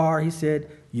of the car, he said,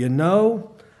 "You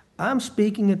know, I'm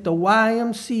speaking at the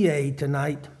YMCA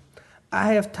tonight.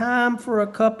 I have time for a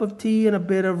cup of tea and a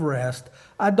bit of rest.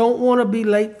 I don't want to be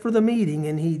late for the meeting."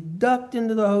 And he ducked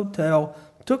into the hotel,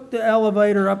 took the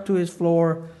elevator up to his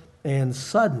floor, and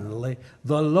suddenly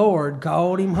the Lord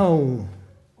called him home.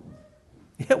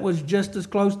 It was just as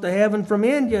close to heaven from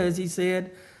India, as he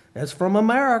said, as from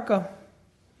America.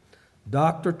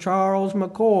 Dr. Charles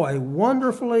McCoy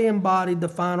wonderfully embodied the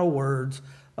final words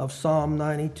of Psalm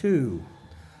 92.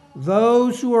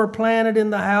 "Those who are planted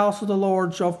in the house of the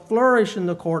Lord shall flourish in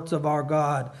the courts of our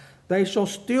God. They shall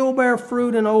still bear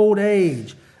fruit in old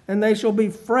age, and they shall be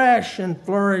fresh and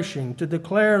flourishing to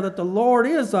declare that the Lord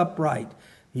is upright.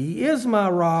 He is my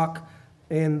rock,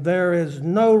 and there is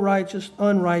no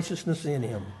unrighteousness in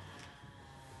him."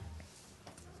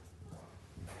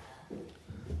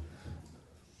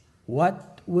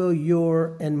 What will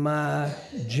your and my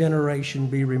generation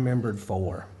be remembered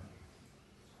for?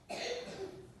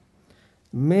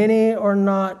 Many or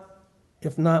not,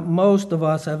 if not most of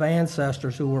us, have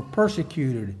ancestors who were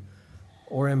persecuted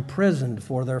or imprisoned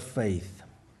for their faith.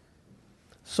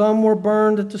 Some were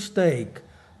burned at the stake.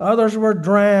 Others were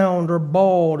drowned or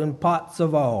boiled in pots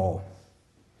of oil.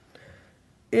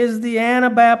 Is the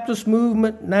Anabaptist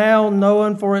movement now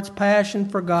known for its passion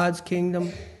for God's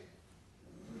kingdom?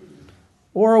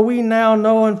 Or are we now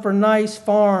known for nice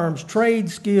farms, trade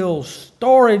skills,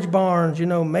 storage barns,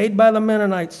 made by the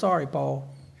Mennonites? Sorry, Paul.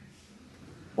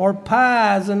 Or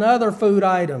pies and other food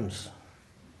items?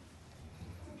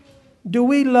 Do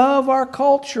we love our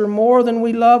culture more than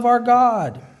we love our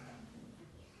God?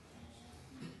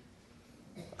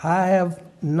 I have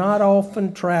not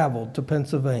often traveled to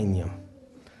Pennsylvania,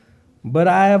 but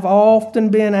I have often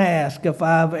been asked if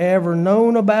I've ever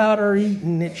known about or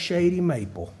eaten at Shady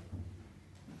Maple.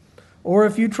 Or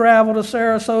if you travel to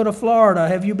Sarasota, Florida,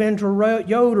 have you been to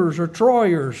Yoder's or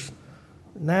Troyer's,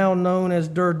 now known as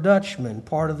Der Dutchman,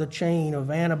 part of the chain of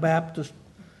Anabaptist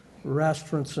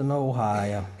restaurants in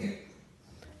Ohio?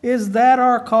 Is that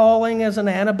our calling as an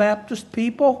Anabaptist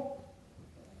people?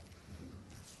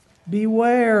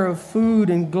 Beware of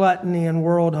food and gluttony and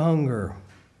world hunger.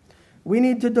 We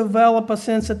need to develop a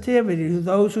sensitivity to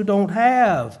those who don't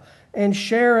have and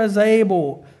share as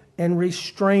able and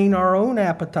restrain our own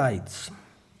appetites.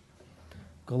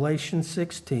 Galatians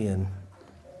 6:10.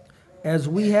 As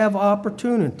we have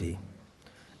opportunity,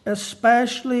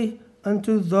 especially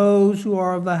unto those who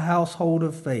are of the household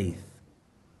of faith,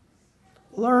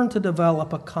 learn to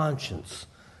develop a conscience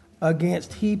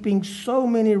against heaping so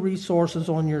many resources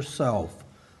on yourself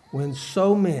when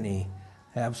so many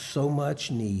have so much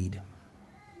need.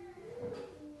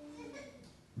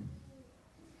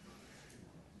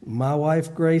 My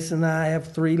wife Grace and I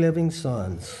have 3 living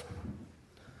sons.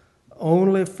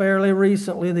 Only fairly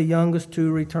recently, the youngest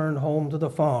 2 returned home to the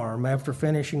farm after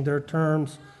finishing their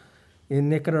terms in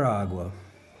Nicaragua.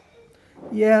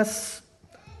 Yes,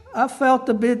 I felt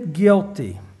a bit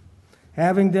guilty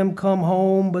having them come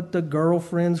home, but the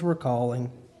girlfriends were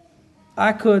calling.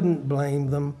 I couldn't blame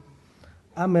them.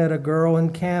 I met a girl in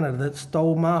Canada that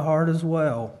stole my heart as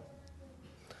well.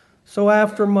 So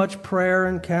after much prayer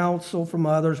and counsel from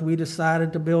others, we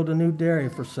decided to build a new dairy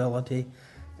facility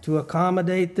to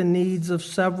accommodate the needs of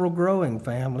several growing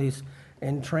families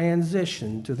and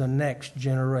transition to the next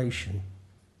generation.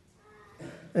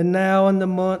 And now in the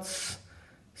months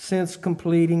since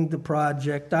completing the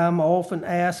project, I'm often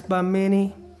asked by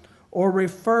many or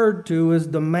referred to as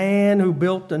the man who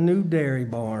built the new dairy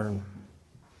barn.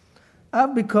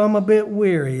 I've become a bit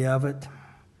weary of it.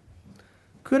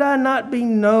 Could I not be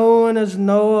known as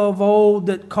Noah of old,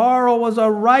 that Carl was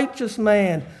a righteous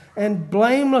man and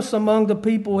blameless among the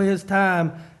people of his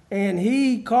time, and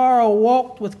he, Carl,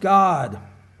 walked with God?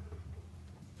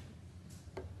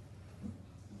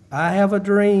 I have a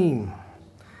dream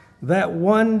that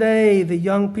one day the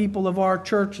young people of our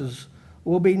churches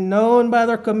will be known by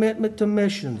their commitment to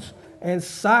missions and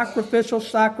sacrificial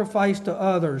sacrifice to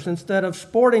others instead of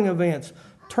sporting events,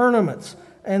 tournaments,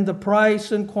 and the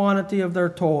price and quantity of their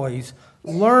toys.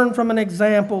 Learn from an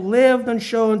example lived and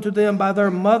shown to them by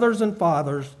their mothers and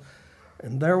fathers.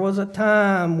 And there was a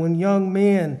time when young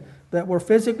men that were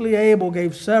physically able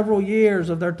gave several years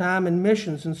of their time in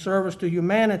missions and service to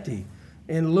humanity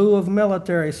in lieu of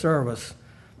military service.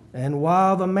 And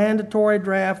while the mandatory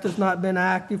draft has not been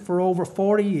active for over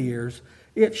 40 years,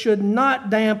 it should not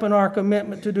dampen our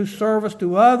commitment to do service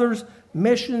to others,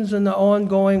 missions, and the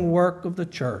ongoing work of the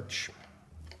church.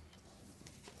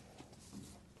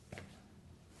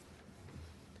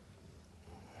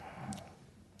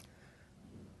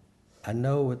 I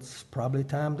know it's probably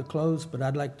time to close, but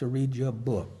I'd like to read you a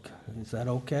book. Is that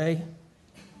okay?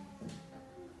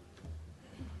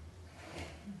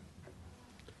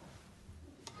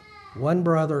 One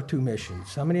Brother, Two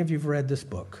Missions. How many of you have read this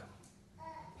book?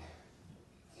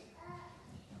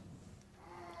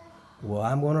 Well,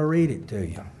 I'm going to read it to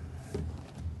you.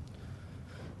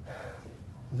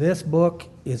 This book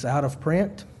is out of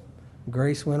print.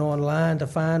 Grace went online to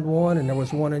find one, and there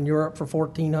was one in Europe for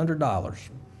 $1,400.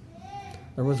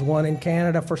 There was one in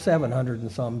Canada for $700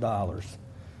 and some dollars.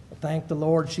 Thank the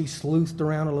Lord, she sleuthed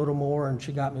around a little more, and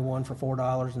she got me one for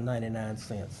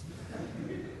 $4.99.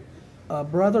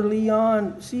 Brother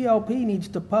Leon, CLP needs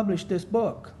to publish this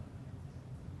book.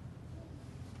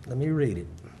 Let me read it.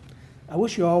 I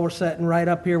wish you all were sitting right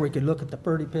up here. We could look at the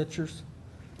pretty pictures.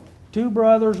 Two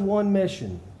Brothers, One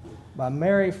Mission by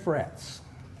Mary Fretz.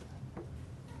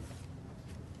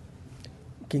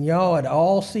 Can y'all at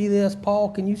all see this? Paul,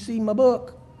 can you see my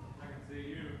book? I can see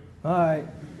you. All right.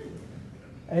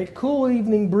 A cool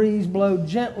evening breeze blowed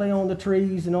gently on the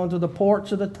trees and onto the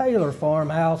porch of the Taylor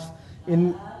farmhouse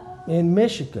in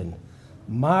Michigan.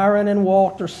 Myron and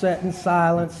Walter sat in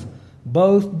silence,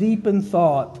 both deep in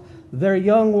thought. Their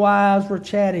young wives were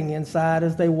chatting inside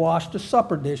as they washed the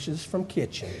supper dishes from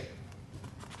kitchen.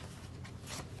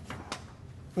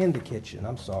 In the kitchen,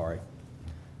 I'm sorry.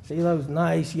 See those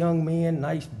nice young men,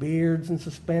 nice beards and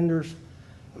suspenders?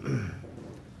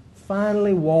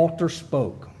 Finally, Walter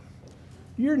spoke.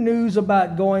 Your news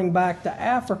about going back to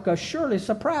Africa surely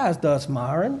surprised us,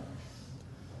 Myron.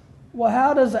 Well,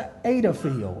 how does Ada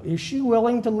feel? Is she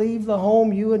willing to leave the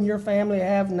home you and your family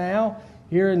have now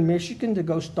here in Michigan to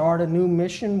go start a new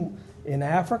mission in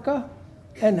Africa?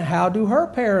 And how do her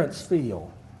parents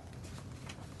feel?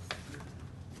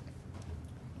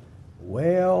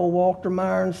 Well, Walter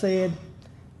Myron said,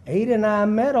 Ada and I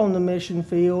met on the mission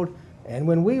field, and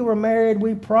when we were married,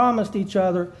 we promised each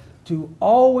other to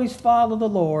always follow the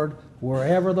Lord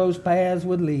wherever those paths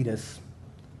would lead us.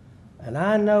 And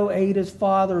I know Ada's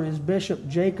father is Bishop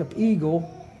Jacob Engel,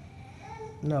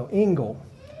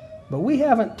 but we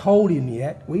haven't told him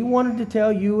yet. We wanted to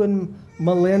tell you and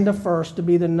Melinda first to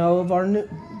be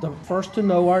the first to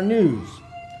know our news.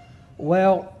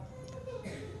 Well,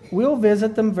 we'll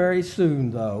visit them very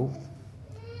soon, though.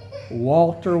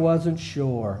 Walter wasn't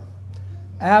sure.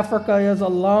 Africa is a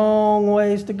long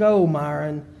ways to go,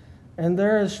 Myron, and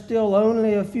there is still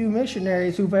only a few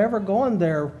missionaries who've ever gone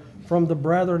there from the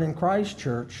Brethren in Christ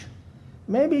Church.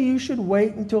 Maybe you should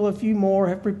wait until a few more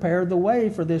have prepared the way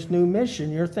for this new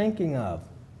mission you're thinking of.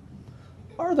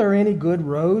 Are there any good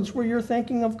roads where you're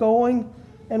thinking of going?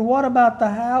 And what about the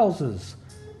houses?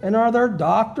 And are there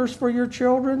doctors for your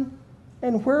children?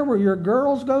 And where will your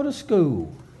girls go to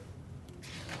school?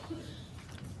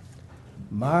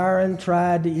 Myron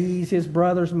tried to ease his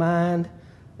brother's mind,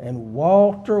 and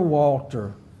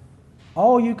Walter,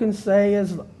 all you can say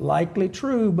is likely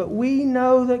true, but we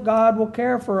know that God will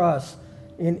care for us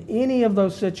in any of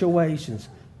those situations,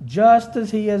 just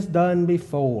as he has done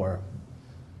before.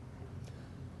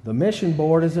 The mission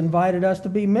board has invited us to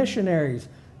be missionaries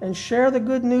and share the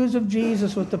good news of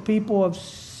Jesus with the people of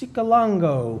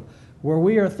Sikalongo, where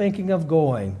we are thinking of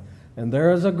going. And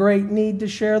there is a great need to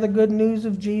share the good news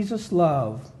of Jesus'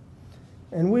 love.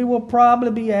 And we will probably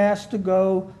be asked to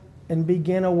go and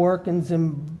begin a work in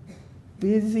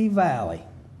Zambezi Valley.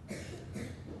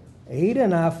 Ada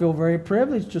and I feel very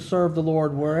privileged to serve the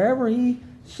Lord wherever he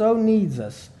so needs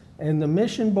us, and the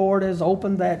mission board has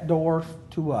opened that door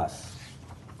to us.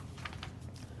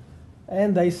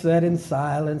 And they sat in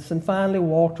silence, and finally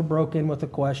Walter broke in with a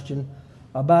question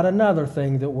about another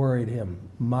thing that worried him.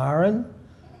 Myron,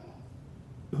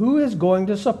 who is going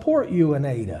to support you and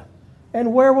Ada?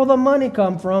 And where will the money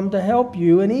come from to help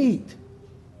you and eat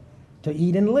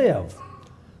and live?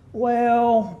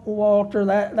 Well, Walter,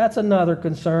 that's another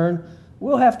concern.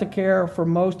 We'll have to care for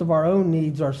most of our own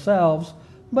needs ourselves,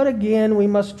 but again, we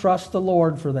must trust the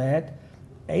Lord for that.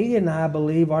 Ada and I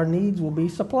believe our needs will be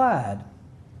supplied.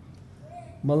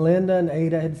 Melinda and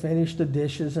Ada had finished the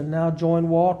dishes and now joined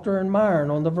Walter and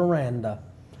Myron on the veranda.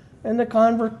 And the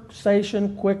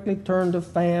conversation quickly turned to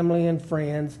family and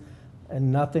friends,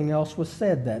 and nothing else was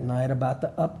said that night about the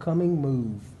upcoming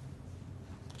move.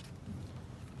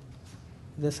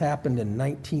 This happened in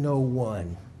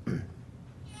 1901.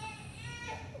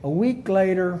 A week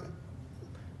later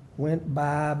went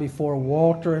by before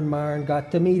Walter and Myron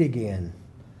got to meet again.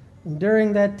 And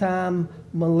during that time,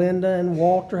 Melinda and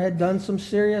Walter had done some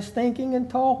serious thinking and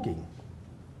talking.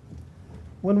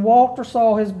 When Walter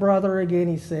saw his brother again,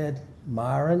 he said,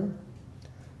 Myron,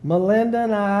 Melinda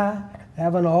and I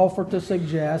have an offer to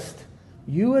suggest.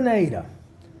 You and Ada,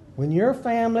 when your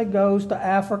family goes to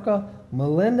Africa,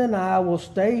 Melinda and I will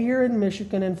stay here in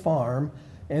Michigan and farm,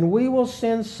 and we will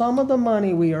send some of the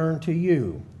money we earn to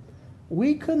you.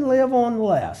 We can live on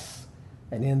less,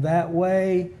 and in that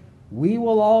way, we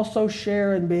will also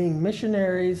share in being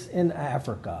missionaries in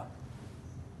Africa.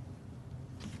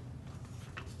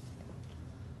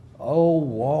 Oh,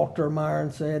 Walter,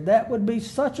 Myron said, that would be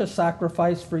such a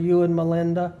sacrifice for you and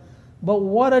Melinda, but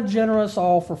what a generous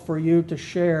offer for you to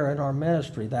share in our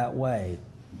ministry that way.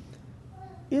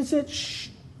 It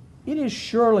is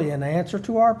surely an answer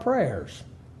to our prayers.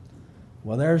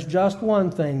 Well, there's just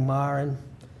one thing, Myron.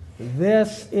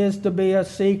 This is to be a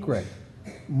secret.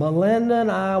 Melinda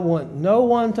and I want no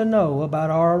one to know about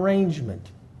our arrangement.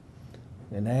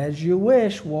 And as you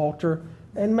wish, Walter,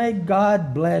 and may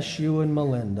God bless you and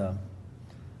Melinda.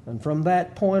 And from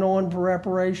that point on,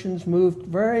 preparations moved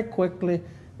very quickly,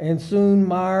 and soon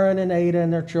Myron and Ada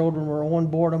and their children were on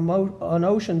board an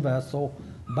ocean vessel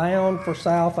bound for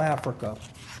South Africa.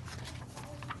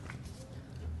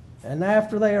 And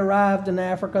after they arrived in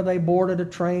Africa, they boarded a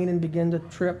train and began the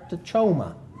trip to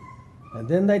Choma. And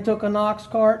then they took an ox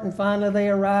cart, and finally they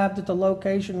arrived at the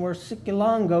location where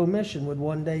Sikalongo Mission would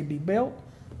one day be built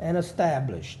and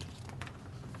established.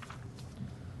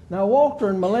 Now, Walter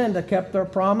and Melinda kept their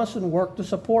promise and worked to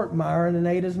support Myron and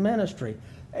Ada's ministry,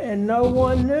 and no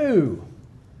one knew.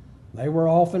 They were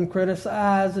often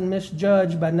criticized and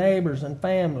misjudged by neighbors and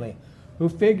family who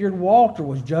figured Walter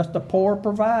was just a poor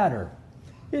provider.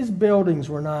 His buildings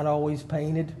were not always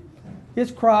painted.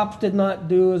 His crops did not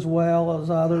do as well as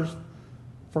others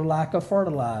for lack of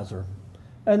fertilizer.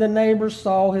 And the neighbors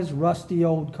saw his rusty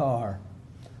old car.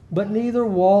 But neither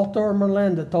Walter or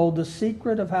Melinda told the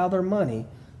secret of how their money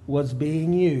was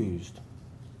being used.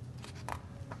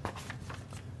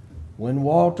 When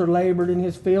Walter labored in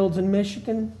his fields in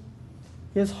Michigan,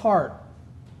 his heart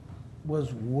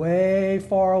was way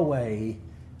far away.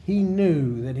 He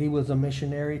knew that he was a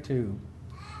missionary too.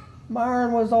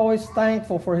 Myron was always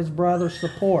thankful for his brother's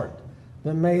support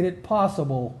that made it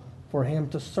possible for him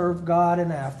to serve God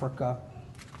in Africa.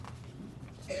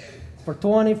 For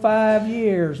 25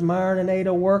 years, Myron and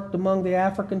Ada worked among the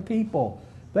African people.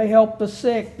 They helped the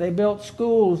sick, they built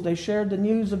schools, they shared the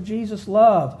news of Jesus'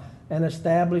 love, and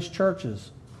established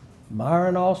churches.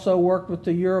 Myron also worked with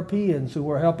the Europeans who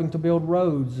were helping to build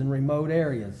roads in remote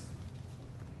areas.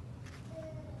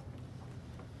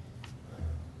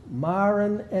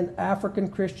 Myron and African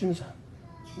Christians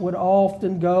would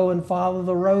often go and follow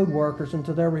the road workers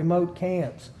into their remote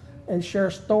camps and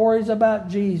share stories about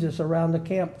Jesus around the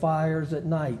campfires at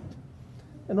night.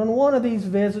 And on one of these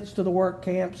visits to the work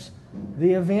camps,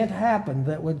 the event happened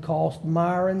that would cost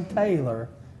Myron Taylor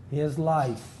his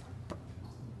life.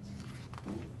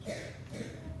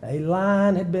 A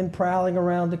lion had been prowling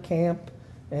around the camp,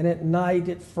 and at night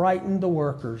it frightened the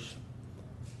workers.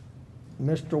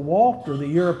 Mr. Walter, the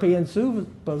European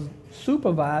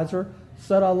supervisor,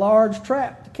 set a large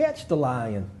trap to catch the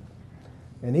lion.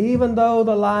 And even though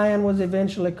the lion was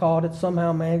eventually caught, it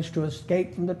somehow managed to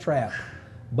escape from the trap,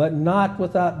 but not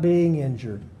without being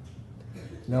injured.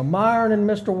 Now, Myron and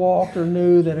Mr. Walter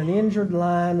knew that an injured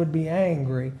lion would be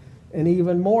angry and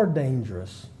even more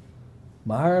dangerous.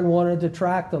 Myron wanted to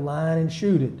track the lion and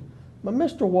shoot it, but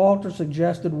Mr. Walter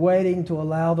suggested waiting to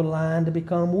allow the lion to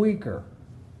become weaker.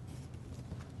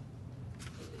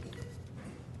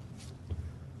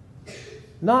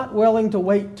 Not willing to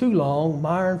wait too long,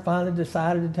 Myron finally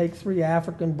decided to take 3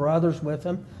 African brothers with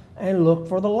him and look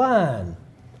for the lion.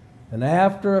 And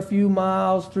after a few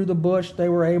miles through the bush, they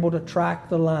were able to track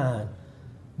the lion.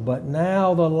 But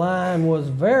now the lion was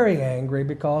very angry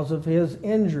because of his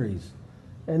injuries.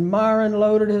 And Myron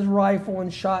loaded his rifle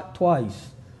and shot twice.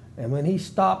 And when he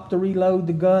stopped to reload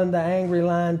the gun, the angry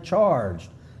lion charged.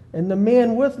 And the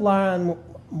men with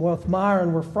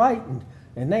Myron were frightened,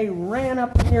 and they ran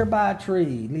up a nearby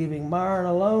tree, leaving Myron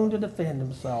alone to defend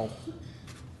himself.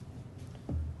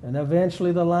 And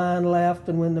eventually the lion left,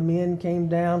 and when the men came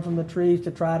down from the trees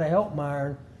to try to help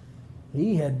Myron,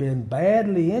 he had been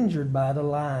badly injured by the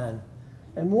lion.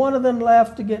 And one of them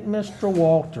left to get Mr.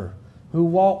 Walter, who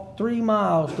walked 3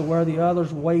 miles to where the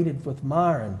others waited with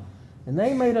Myron. And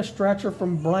they made a stretcher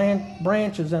from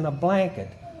branches and a blanket.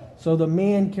 So the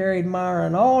men carried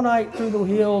Myron all night through the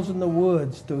hills and the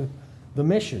woods to the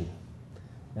mission.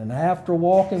 And after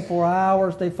walking for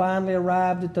hours, they finally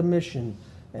arrived at the mission.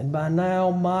 And by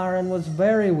now, Myron was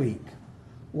very weak.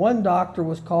 One doctor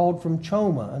was called from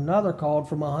Choma, another called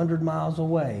from 100 miles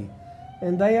away.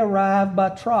 And they arrived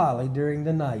by trolley during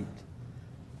the night.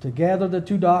 Together, the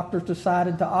 2 doctors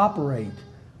decided to operate.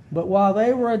 But while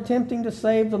they were attempting to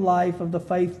save the life of the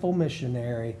faithful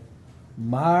missionary,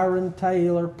 Myron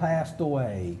Taylor passed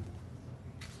away.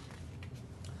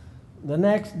 The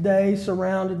next day,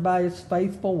 surrounded by his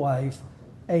faithful wife,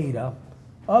 Ada,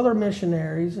 other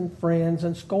missionaries and friends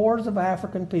and scores of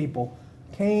African people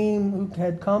came who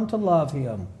had come to love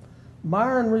him.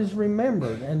 Myron was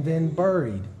remembered and then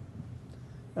buried.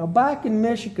 Now, back in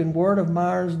Michigan, word of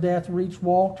Myron's death reached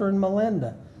Walter and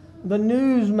Melinda. The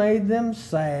news made them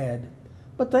sad,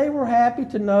 but they were happy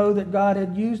to know that God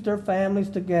had used their families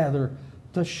together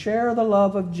to share the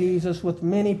love of Jesus with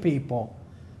many people.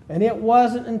 And it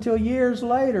wasn't until years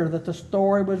later that the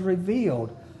story was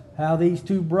revealed how these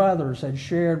 2 brothers had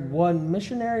shared one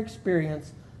missionary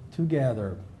experience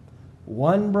together.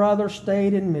 One brother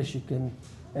stayed in Michigan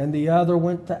and the other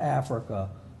went to Africa,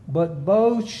 but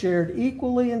both shared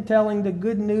equally in telling the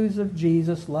good news of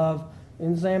Jesus' love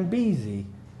in Zambezi,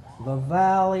 the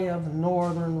valley of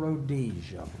northern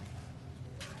Rhodesia.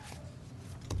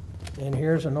 And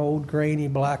here's an old grainy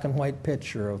black and white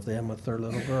picture of them with their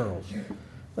little girls.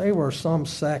 They were some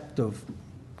sect of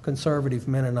conservative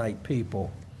Mennonite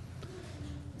people.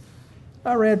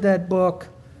 I read that book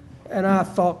and I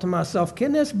thought to myself,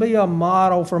 can this be a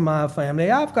model for my family?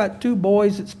 I've got 2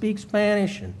 boys that speak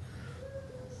Spanish, and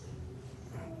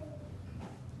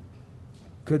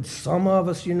could some of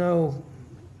us,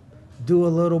 do a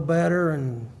little better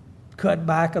and cut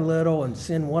back a little and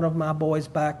send one of my boys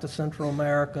back to Central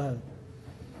America?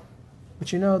 But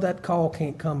that call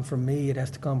can't come from me. It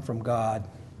has to come from God.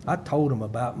 I told him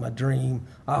about my dream.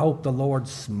 I hope the Lord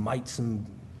smites him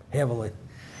heavily.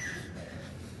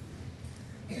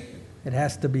 It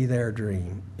has to be their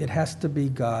dream. It has to be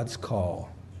God's call.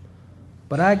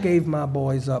 But I gave my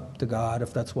boys up to God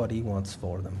if that's what he wants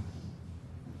for them.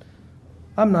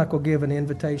 I'm not going to give an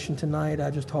invitation tonight. I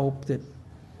just hope that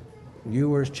You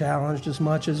were as challenged as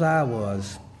much as I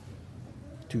was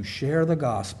to share the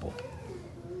gospel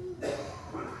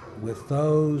with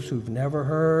those who've never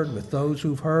heard, with those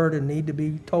who've heard and need to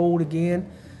be told again,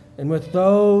 and with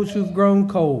those who've grown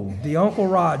cold. The Uncle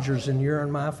Rogers in your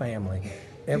and my family,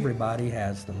 everybody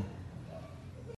has them.